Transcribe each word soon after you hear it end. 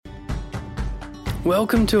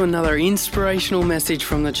Welcome to another inspirational message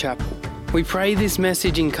from the chapel. We pray this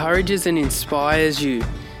message encourages and inspires you.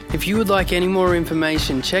 If you would like any more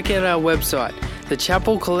information, check out our website,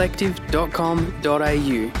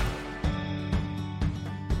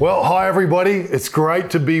 thechapelcollective.com.au. Well, hi everybody. It's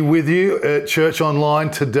great to be with you at Church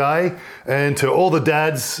Online today. And to all the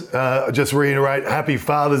dads, just reiterate, happy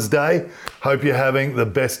Father's Day. Hope you're having the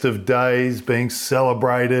best of days, being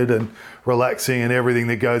celebrated and relaxing and everything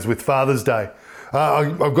that goes with Father's Day.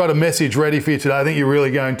 I've got a message ready for you today. I think you're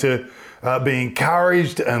really going to be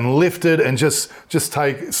encouraged and lifted and just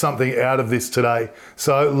take something out of this today.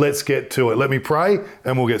 So let's get to it. Let me pray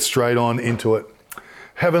and we'll get straight on into it.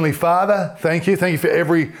 Heavenly Father, thank you. Thank you for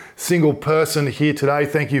every single person here today.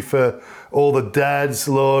 Thank you for all the dads,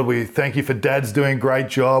 Lord. We thank you for dads doing a great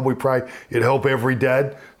job. We pray you'd help every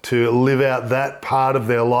dad to live out that part of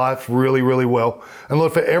their life really, really well. And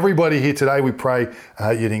Lord, for everybody here today, we pray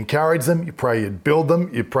you'd encourage them, you pray you'd build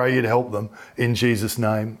them, you pray you'd help them. In Jesus'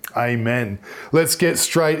 name, amen. Let's get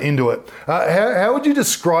straight into it. How would you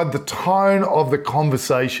describe the tone of the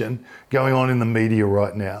conversation going on in the media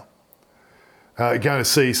right now? Going to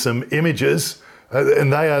see some images,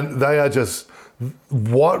 and they are just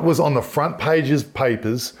what was on the front pages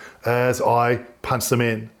papers as I punched them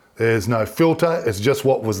in. There's no filter, it's just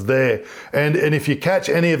what was there. And if you catch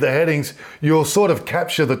any of the headings, you'll sort of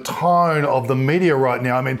capture the tone of the media right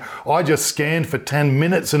now. I mean, I just scanned for 10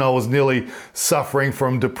 minutes and I was nearly suffering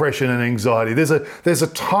from depression and anxiety. There's a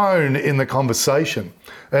tone in the conversation.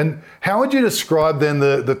 And how would you describe then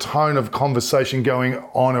the tone of conversation going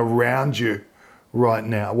on around you right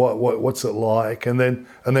now? What's it like? And then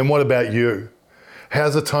what about you?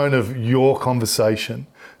 How's the tone of your conversation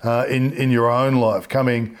in your own life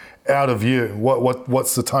coming out of you?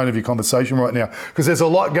 What's the tone of your conversation right now? Because there's a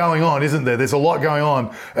lot going on, isn't there? There's a lot going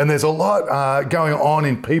on, and there's a lot going on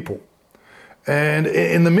in people. And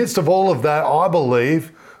in the midst of all of that, I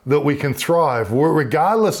believe that we can thrive,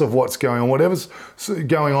 regardless of what's going on, whatever's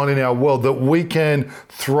going on in our world, that we can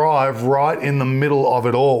thrive right in the middle of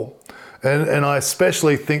it all. And I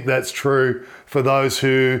especially think that's true for those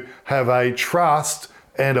who have a trust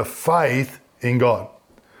and a faith in God,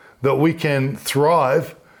 that we can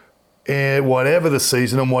thrive in whatever the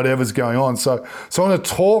season and whatever's going on. So I want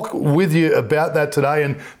to talk with you about that today.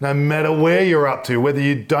 And no matter where you're up to, whether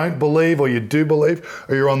you don't believe or you do believe,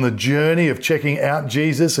 or you're on the journey of checking out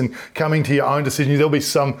Jesus and coming to your own decision, there'll be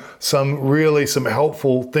some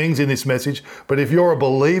helpful things in this message. But if you're a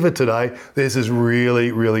believer today, this is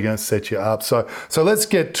really, really going to set you up. So let's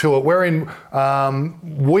get to it. We're in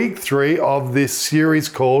week 3 of this series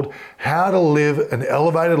called How to Live an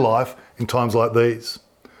Elevated Life in Times Like These.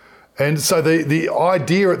 And so the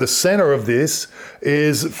idea at the center of this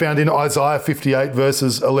is found in Isaiah 58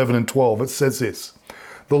 verses 11 and 12. It says this: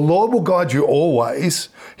 "The Lord will guide you always.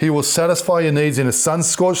 He will satisfy your needs in a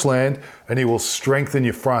sun-scorched land, and he will strengthen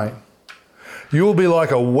your frame. You will be like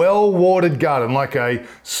a well-watered garden, like a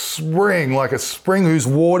spring whose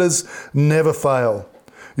waters never fail.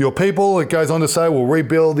 Your people," it goes on to say, "will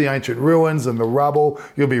rebuild the ancient ruins and the rubble.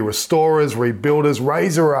 You'll be restorers, rebuilders,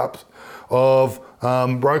 raiser-ups of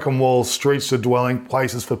broken walls, streets to dwelling,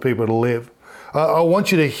 places for people to live." I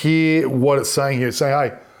want you to hear what it's saying here. It's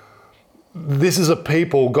saying, hey, this is a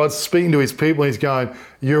people, God's speaking to his people, and he's going,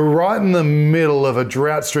 you're right in the middle of a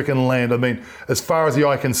drought-stricken land. I mean, as far as the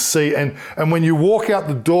eye can see. And when you walk out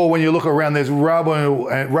the door, when you look around, there's rubble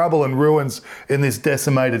and ruins in this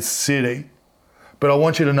decimated city. But I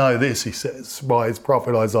want you to know this, he says, by his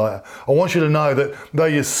prophet Isaiah. I want you to know that though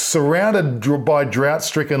you're surrounded by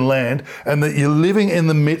drought-stricken land and that you're living in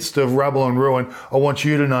the midst of rubble and ruin, I want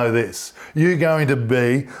you to know this. You're going to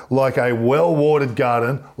be like a well-watered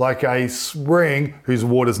garden, like a spring whose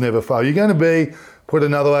waters never fail. You're going to be, put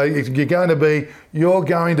another way, you're going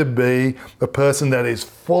to be a person that is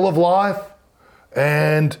full of life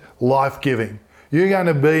and life-giving. You're going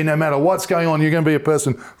to be, no matter what's going on, you're going to be a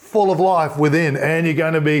person full of life within, and you're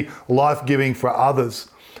going to be life-giving for others.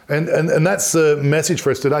 And that's the message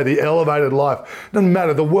for us today, the elevated life. It doesn't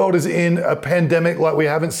matter. The world is in a pandemic like we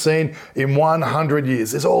haven't seen in 100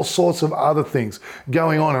 years. There's all sorts of other things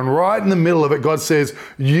going on. And right in the middle of it, God says,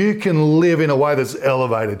 you can live in a way that's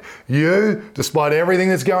elevated. You, despite everything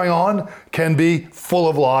that's going on, can be full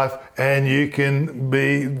of life, and you can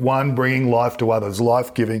be one bringing life to others,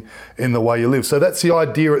 life-giving in the way you live. So that's the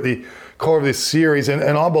idea at the core of this series. And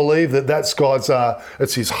I believe that that's God's,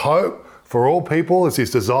 it's his hope for all people, it's his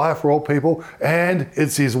desire for all people, and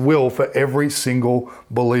it's his will for every single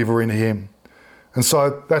believer in him. And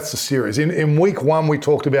so that's the series. In week 1, we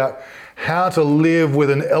talked about how to live with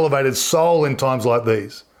an elevated soul in times like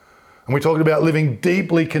these. And we talked about living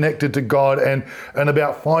deeply connected to God and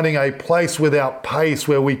about finding a place without pace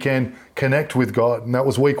where we can connect with God. And that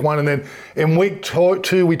was week 1. And then in week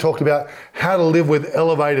 2, we talked about how to live with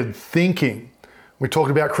elevated thinking. We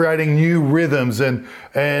talked about creating new rhythms and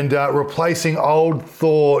replacing old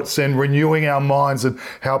thoughts and renewing our minds and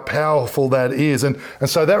how powerful that is. And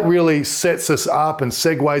so that really sets us up and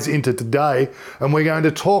segues into today. And we're going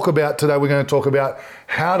to talk about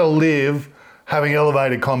how to live having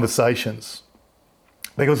elevated conversations.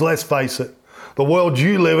 Because let's face it, the world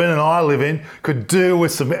you live in and I live in could do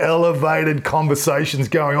with some elevated conversations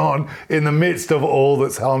going on in the midst of all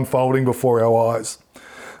that's unfolding before our eyes.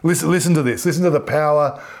 Listen to this. Listen to the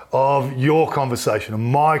power of your conversation and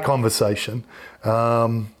my conversation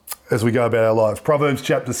as we go about our lives. Proverbs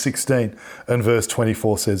chapter 16 and verse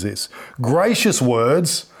 24 says this: gracious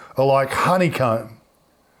words are like honeycomb.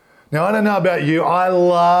 Now, I don't know about you. I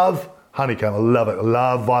love honeycomb. I love it. I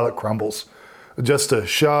love violet crumbles. Just to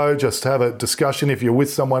show, just to have a discussion if you're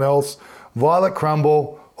with someone else. Violet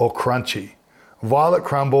crumble or crunchy. Violet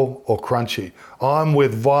crumble or crunchy. I'm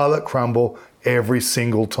with violet crumble every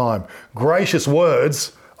single time. Gracious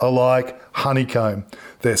words are like honeycomb.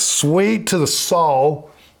 They're sweet to the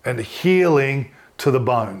soul and healing to the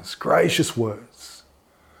bones. Gracious words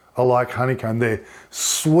are like honeycomb. They're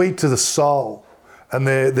sweet to the soul and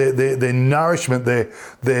they're nourishment.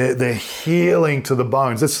 They're healing to the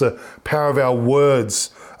bones. That's the power of our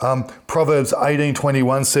words. Proverbs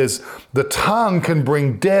 18:21 says, the tongue can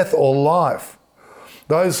bring death or life.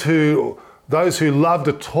 Those who love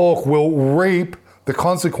to talk will reap the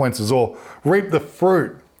consequences or reap the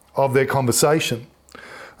fruit of their conversation.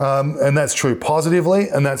 And that's true positively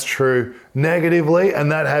and that's true negatively, and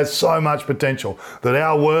that has so much potential that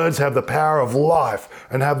our words have the power of life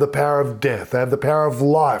and have the power of death. They have the power of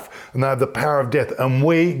life and they have the power of death, and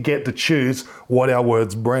we get to choose what our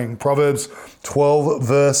words bring. Proverbs 12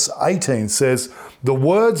 verse 18 says, the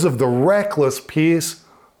words of the reckless pierce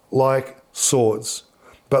like swords,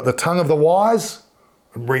 but the tongue of the wise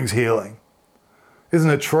brings healing. Isn't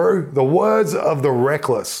it true? The words of the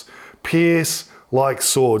reckless pierce like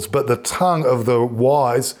swords, but the tongue of the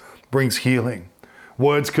wise brings healing.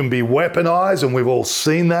 Words can be weaponized, and we've all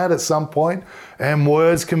seen that at some point. And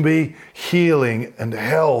words can be healing and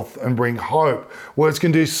health and bring hope. Words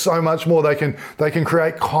can do so much more. They can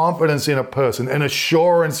create confidence in a person and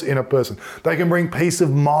assurance in a person. They can bring peace of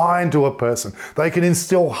mind to a person. They can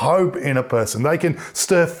instill hope in a person. They can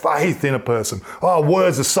stir faith in a person. Oh,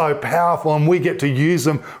 words are so powerful, and we get to use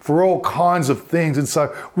them for all kinds of things. And so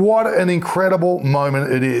what an incredible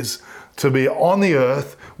moment it is to be on the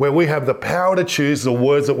earth where we have the power to choose the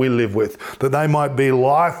words that we live with, that they might be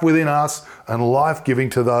life within us and life-giving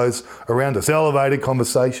to those around us. Elevated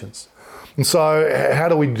conversations. And so how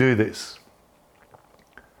do we do this?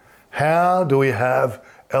 How do we have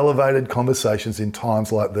elevated conversations in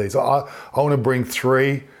times like these? I want to bring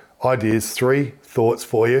 3 ideas, 3 thoughts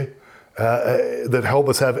for you that help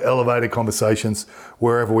us have elevated conversations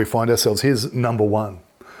wherever we find ourselves. Here's number 1.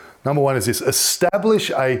 Number 1 is this: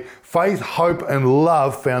 establish a faith, hope, and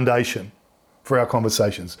love foundation for our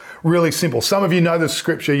conversations. Really simple. Some of you know the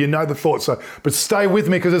scripture, you know the thoughts, but stay with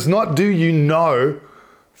me, because it's not do you know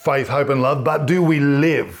faith, hope, and love, but do we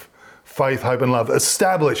live faith, hope, and love?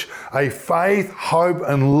 Establish a faith, hope,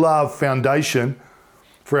 and love foundation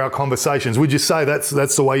for our conversations. Would you say that's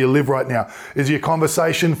the way you live right now? Is your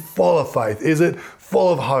conversation full of faith? Is it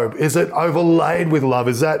full of hope? Is it overlaid with love?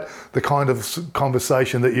 Is that the kind of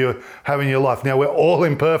conversation that you have in your life? Now, we're all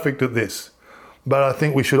imperfect at this, but I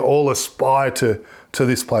think we should all aspire to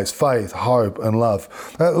this place: faith, hope, and love.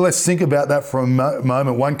 Let's think about that for a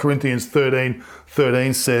moment. 1 Corinthians 13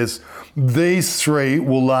 says, these 3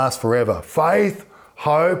 will last forever: faith,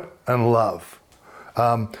 hope, and love.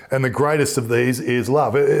 And the greatest of these is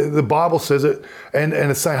love. The Bible says it, and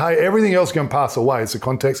it's saying, hey, everything else can pass away. It's the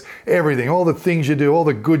context. Everything, all the things you do, all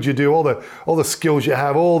the good you do, all the skills you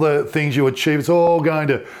have, all the things you achieve, it's all going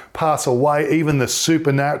to pass away. Even the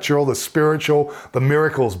supernatural, the spiritual, the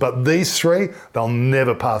miracles. But these 3, they'll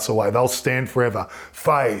never pass away. They'll stand forever.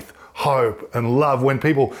 Faith, hope, and love. When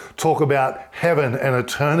people talk about heaven and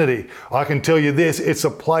eternity, I can tell you this: it's a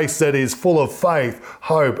place that is full of faith,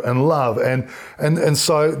 hope, and love. And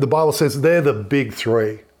so the Bible says they're the big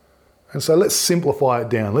 3. And so let's simplify it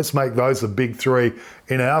down. Let's make those the big 3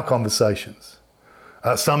 in our conversations.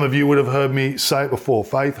 Some of you would have heard me say it before: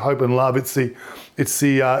 faith, hope, and love. It's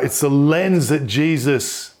the lens that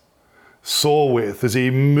Jesus saw with as he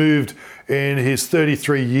moved in his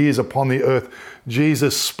 33 years upon the earth.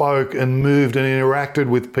 Jesus spoke and moved and interacted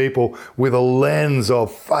with people with a lens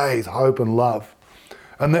of faith, hope, and love.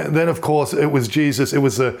 And then of course, it was Jesus. It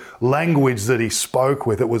was the language that he spoke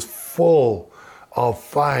with. It was full of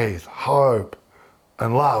faith, hope,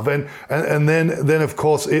 and love. And then of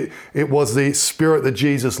course, it was the spirit that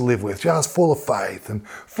Jesus lived with, just full of faith and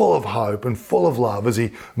full of hope and full of love as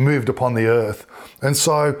he moved upon the earth. And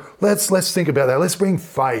so let's think about that. Let's bring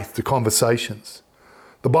faith to conversations.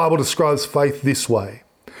 The Bible describes faith this way.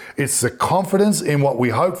 It's the confidence in what we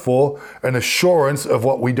hope for and assurance of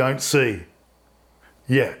what we don't see.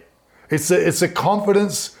 Yeah. It's a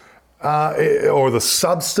confidence or the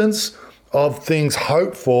substance of things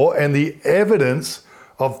hoped for and the evidence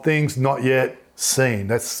of things not yet seen.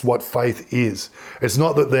 That's what faith is. It's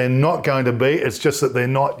not that they're not going to be, it's just that they're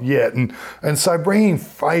not yet. And so bringing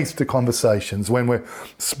faith to conversations when we're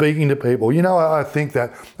speaking to people. I think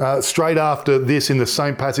that straight after this in the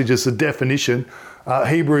same passage as the definition,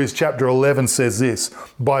 Hebrews chapter 11 says this: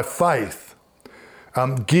 by faith,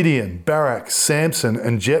 Gideon, Barak, Samson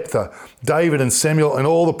and Jephthah, David and Samuel and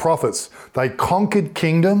all the prophets, they conquered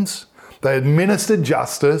kingdoms, they administered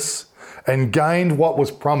justice and gained what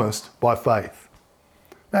was promised by faith.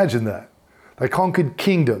 Imagine that. They conquered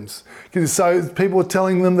kingdoms. So people were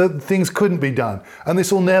telling them that things couldn't be done and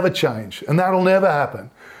this will never change and that'll never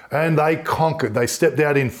happen. And they conquered. They stepped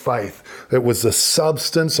out in faith. It was the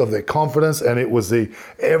substance of their confidence and it was the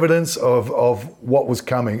evidence of what was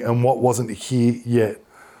coming and what wasn't here yet.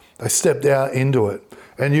 They stepped out into it.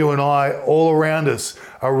 And you and I, all around us,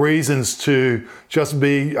 are reasons to just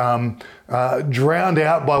be drowned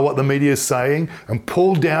out by what the media is saying and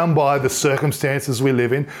pulled down by the circumstances we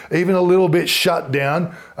live in, even a little bit shut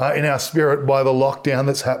down in our spirit by the lockdown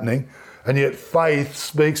that's happening. And yet faith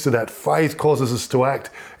speaks to that. Faith causes us to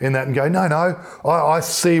act in that and go, no, I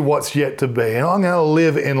see what's yet to be. And I'm going to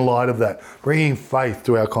live in light of that, bringing faith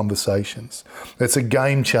to our conversations. It's a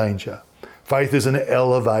game changer. Faith is an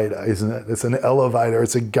elevator, isn't it? It's an elevator.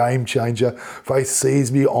 It's a game changer. Faith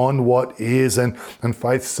sees beyond what is and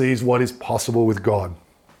faith sees what is possible with God.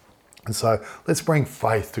 And so let's bring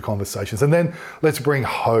faith to conversations. And then let's bring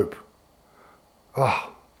hope.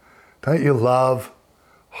 Oh, don't you love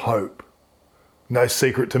hope? No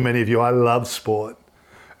secret to many of you, I love sport.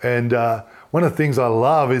 And one of the things I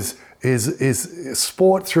love is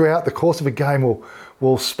sport throughout the course of a game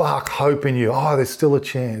will spark hope in you. Oh, there's still a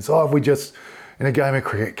chance. Oh, if we just, in a game of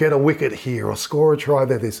cricket, get a wicket here or score a try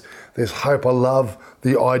there, there's hope. I love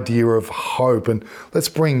the idea of hope. And let's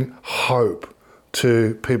bring hope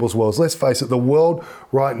to people's worlds. Let's face it, the world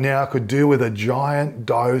right now could do with a giant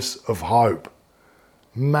dose of hope.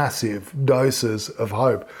 Massive doses of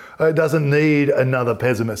hope. It doesn't need another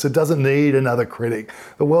pessimist. It doesn't need another critic.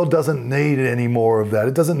 The world doesn't need any more of that.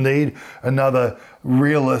 It doesn't need another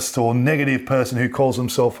realist or negative person who calls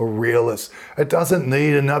himself a realist. It doesn't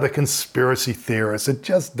need another conspiracy theorist. It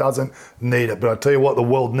just doesn't need it. But I tell you what the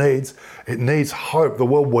world needs. It needs hope. The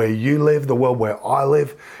world where you live, the world where I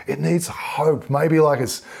live, it needs hope. Maybe like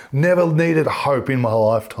it's never needed hope in my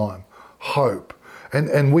lifetime. Hope.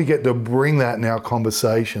 And we get to bring that in our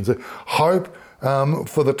conversations. Hope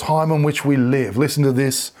for the time in which we live. Listen to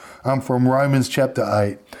this from Romans chapter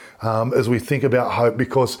 8 as we think about hope,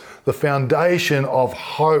 because the foundation of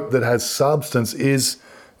hope that has substance is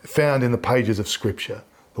found in the pages of Scripture.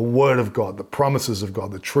 The Word of God, the promises of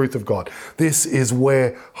God, the truth of God. This is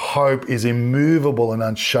where hope is immovable and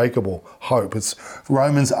unshakable hope. It's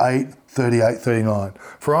Romans 8, 38, 39.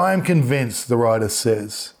 For I am convinced, the writer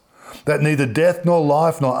says, that neither death nor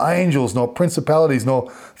life, nor angels, nor principalities, nor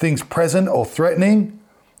things present or threatening,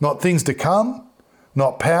 not things to come,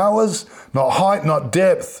 not powers, not height, not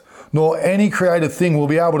depth, nor any created thing will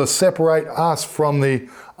be able to separate us from the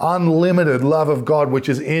unlimited love of God which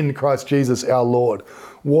is in Christ Jesus our Lord.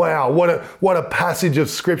 Wow, what a passage of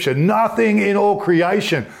Scripture. Nothing in all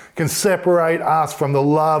creation can separate us from the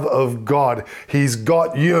love of God. He's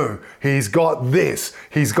got you. He's got this.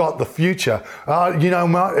 He's got the future. You know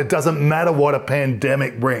what? It doesn't matter what a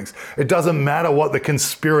pandemic brings. It doesn't matter what the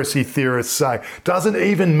conspiracy theorists say. It doesn't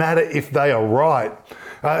even matter if they are right.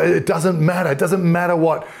 It doesn't matter. It doesn't matter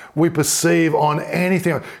what we perceive on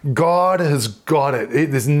anything. God has got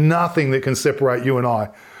it. There's nothing that can separate you and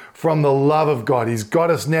I from the love of God. He's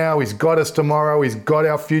got us now. He's got us tomorrow. He's got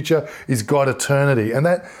our future. He's got eternity. And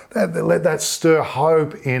let that stir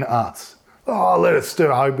hope in us. Oh, let it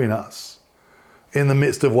stir hope in us in the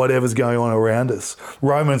midst of whatever's going on around us.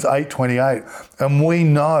 Romans 8:28. And we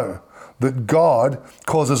know that God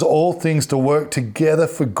causes all things to work together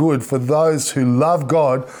for good for those who love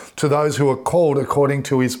God, to those who are called according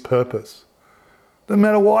to his purpose. Doesn't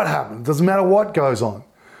matter what happens. Doesn't matter what goes on.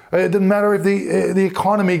 It doesn't matter if the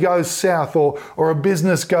economy goes south or a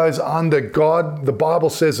business goes under. God, the Bible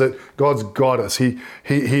says that God's got us.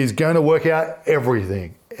 He's going to work out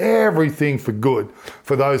everything for good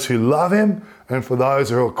for those who love him and for those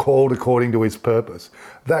who are called according to his purpose.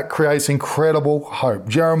 That creates incredible hope.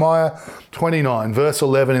 Jeremiah 29 verse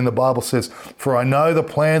 11 in the Bible says, "For I know the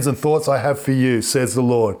plans and thoughts I have for you, says the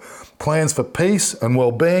Lord. Plans for peace and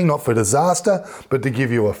well-being, not for disaster, but to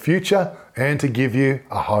give you a future and to give you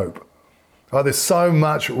a hope." Oh, there's so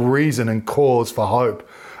much reason and cause for hope.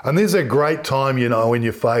 And this is a great time, in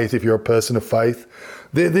your faith, if you're a person of faith.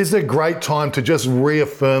 This is a great time to just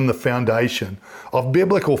reaffirm the foundation of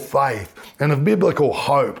biblical faith and of biblical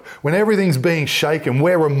hope. When everything's being shaken,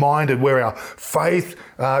 we're reminded where our faith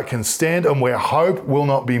can stand and where hope will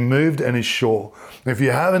not be moved and is sure. If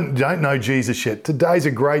you don't know Jesus yet, today's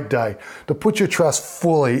a great day to put your trust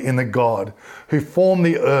fully in the God who formed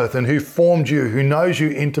the earth and who formed you, who knows you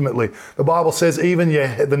intimately. The Bible says even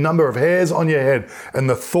the number of hairs on your head and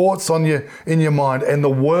the thoughts in your mind and the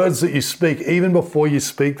words that you speak even before you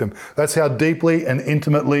speak them. That's how deeply and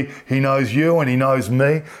intimately he knows you and he knows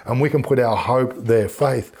me, and we can put our hope there,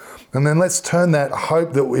 faith. And then let's turn that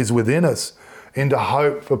hope that is within us into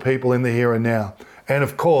hope for people in the here and now. And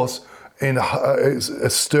of course,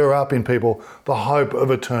 stir up in people the hope of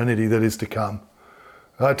eternity that is to come.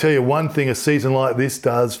 I tell you one thing a season like this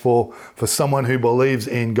does for someone who believes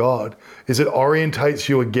in God is it orientates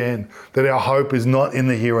you again that our hope is not in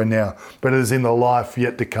the here and now, but it is in the life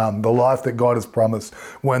yet to come, the life that God has promised.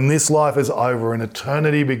 When this life is over and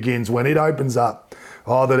eternity begins, when it opens up,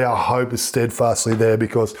 that our hope is steadfastly there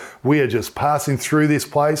because we are just passing through this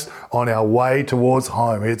place on our way towards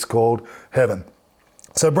home. It's called heaven.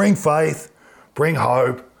 So bring faith, bring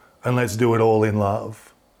hope, and let's do it all in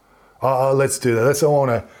love. Let's do that. That's all I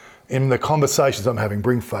want to, in the conversations I'm having,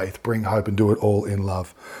 bring faith, bring hope, and do it all in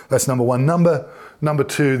love. That's number one. Number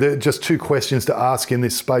two, there are just two questions to ask in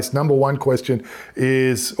this space. Number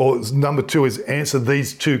two is answer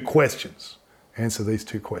these two questions. Answer these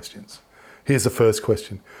two questions. Here's the first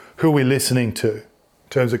question. Who are we listening to in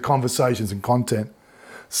terms of conversations and content?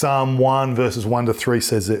 Psalm 1 verses 1 to 3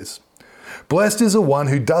 says this: "Blessed is the one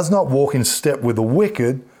who does not walk in step with the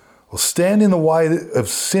wicked, or stand in the way of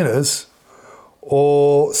sinners,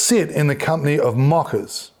 or sit in the company of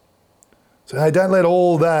mockers." So hey, don't let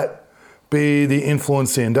all that be the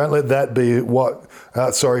influence in. Don't let that be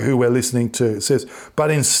who we're listening to. It says, "But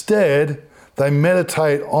instead they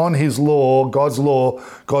meditate on his law, God's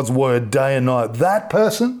word, day and night." That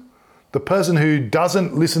person, the person who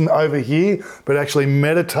doesn't listen over here, but actually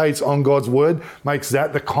meditates on God's word, makes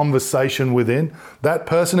that the conversation within. That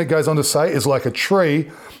person, it goes on to say, is like a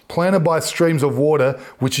tree planted by streams of water,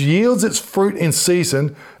 which yields its fruit in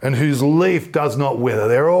season and whose leaf does not wither.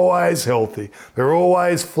 They're always healthy. They're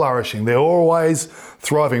always flourishing. They're always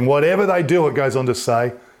thriving. Whatever they do, it goes on to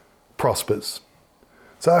say, prospers.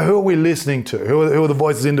 So who are we listening to? Who are the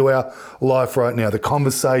voices into our life right now? The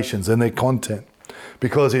conversations and their content.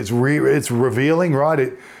 Because it's revealing, right?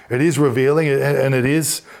 It is revealing and it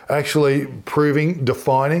is actually proving,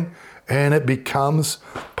 defining, and it becomes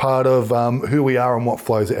part of who we are and what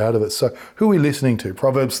flows out of it. So who are we listening to?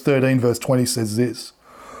 Proverbs 13 verse 20 says this: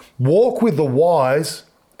 "Walk with the wise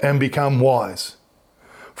and become wise,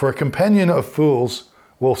 for a companion of fools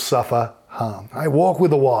will suffer harm." Hey, walk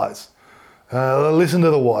with the wise. Listen to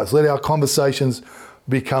the wise. Let our conversations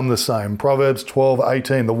become the same. Proverbs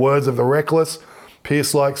 12:18, "The words of the reckless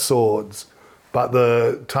pierce like swords, but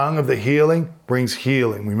the tongue of the healing brings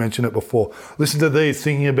healing." We mentioned it before. Listen to these,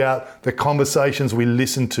 thinking about the conversations we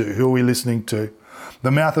listen to. Who are we listening to?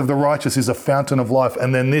 "The mouth of the righteous is a fountain of life."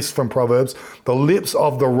 And then this from Proverbs: "The lips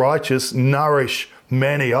of the righteous nourish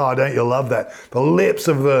many." Oh, don't you love that? The lips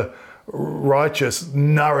of the righteous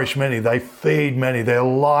nourish many. They feed many. They're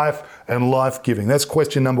life and life-giving. That's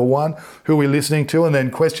question number one. Who are we listening to? And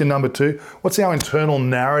then question number two, what's our internal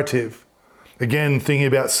narrative? Again, thinking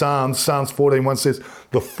about Psalms 14:1 says,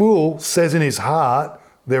 "The fool says in his heart,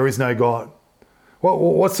 there is no God."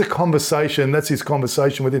 What's the conversation? That's his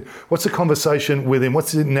conversation within. What's the conversation within?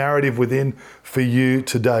 What's the narrative within for you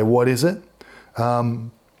today? What is it?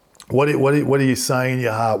 What are you saying in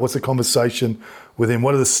your heart? What's the conversation within?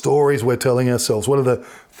 What are the stories we're telling ourselves? What are the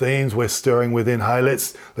themes we're stirring within? Hey,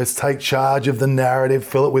 let's take charge of the narrative,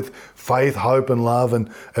 fill it with faith, hope, and love, and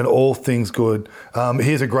all things good.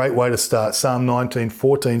 Here's a great way to start. Psalm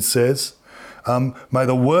 19:14 says, "May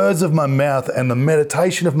the words of my mouth and the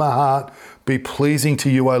meditation of my heart be pleasing to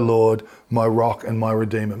you, O Lord, my rock and my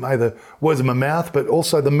redeemer." May the words of my mouth, but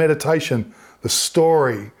also the meditation, the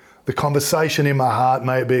story, The conversation in my heart,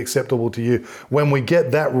 may it be acceptable to you. When we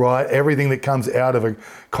get that right, everything that comes out of a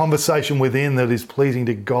conversation within that is pleasing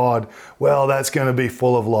to God, well, that's going to be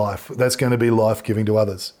full of life. That's going to be life-giving to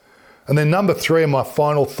others. And then number 3, and my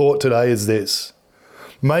final thought today is this.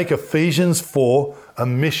 Make Ephesians 4 a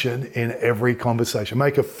mission in every conversation.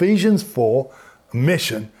 Make Ephesians 4 a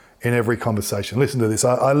mission in every conversation. Listen to this.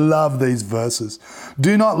 I love these verses.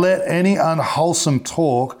 Do not let any unwholesome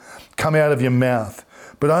talk come out of your mouth,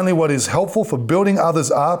 but only what is helpful for building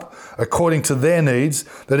others up according to their needs,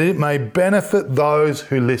 that it may benefit those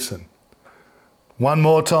who listen. One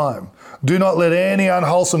more time. Do not let any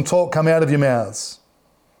unwholesome talk come out of your mouths,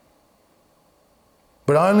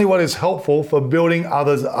 but only what is helpful for building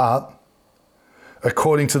others up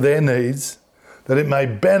according to their needs, that it may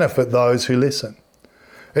benefit those who listen.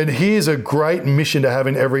 And here's a great mission to have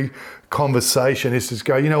in every conversation, is to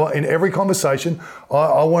go, you know what, in every conversation,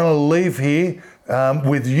 I want to leave here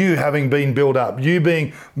with you having been built up, you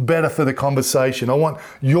being better for the conversation. I want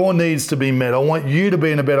your needs to be met. I want you to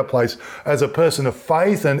be in a better place as a person of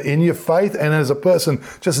faith and in your faith, and as a person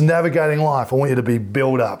just navigating life. I want you to be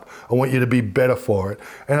built up. I want you to be better for it.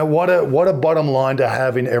 And what a bottom line to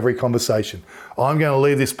have in every conversation. I'm going to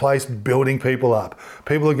leave this place building people up.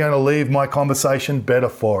 People are going to leave my conversation better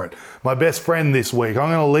for it. My best friend this week, I'm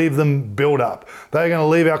going to leave them built up. They're going to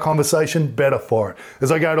leave our conversation better for it. As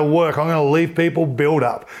I go to work, I'm going to leave people build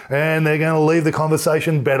up, and they're going to leave the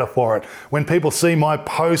conversation better for it. When people see my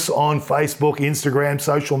posts on Facebook, Instagram,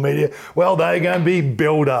 social media, well, they're going to be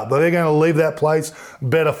built up. They're going to leave that place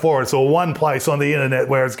better for it. So one place on the internet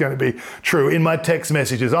where it's going to be true. In my text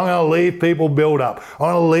messages, I'm going to leave people built up.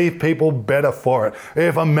 I'm going to leave people better for it.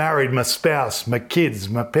 If I'm married, my spouse, my kids,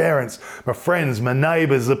 my parents, my friends, my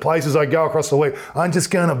neighbors, the places I go across the week, I'm just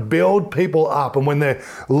going to build people up. And when they're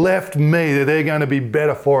left me, they're going to be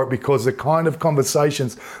better for it, because the kind of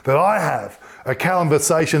conversations that I have are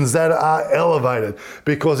conversations that are elevated.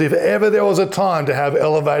 Because if ever there was a time to have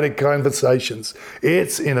elevated conversations,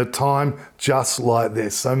 it's in a time just like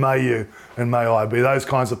this. So may you and may I be those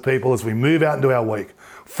kinds of people as we move out into our week,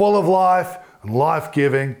 full of life and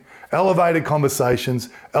life-giving, elevated conversations,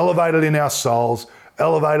 elevated in our souls,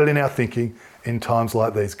 elevated in our thinking in times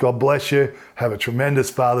like these. God bless you. Have a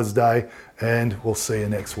tremendous Father's Day, and we'll see you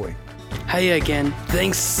next week. Hey again,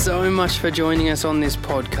 thanks so much for joining us on this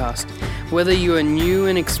podcast. Whether you are new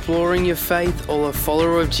and exploring your faith or a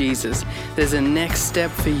follower of Jesus, there's a next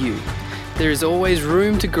step for you. There is always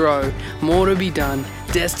room to grow, more to be done,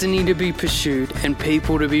 destiny to be pursued, and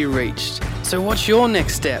people to be reached. So what's your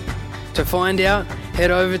next step? To find out,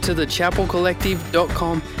 head over to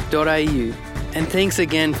thechapelcollective.com.au. And thanks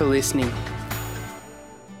again for listening.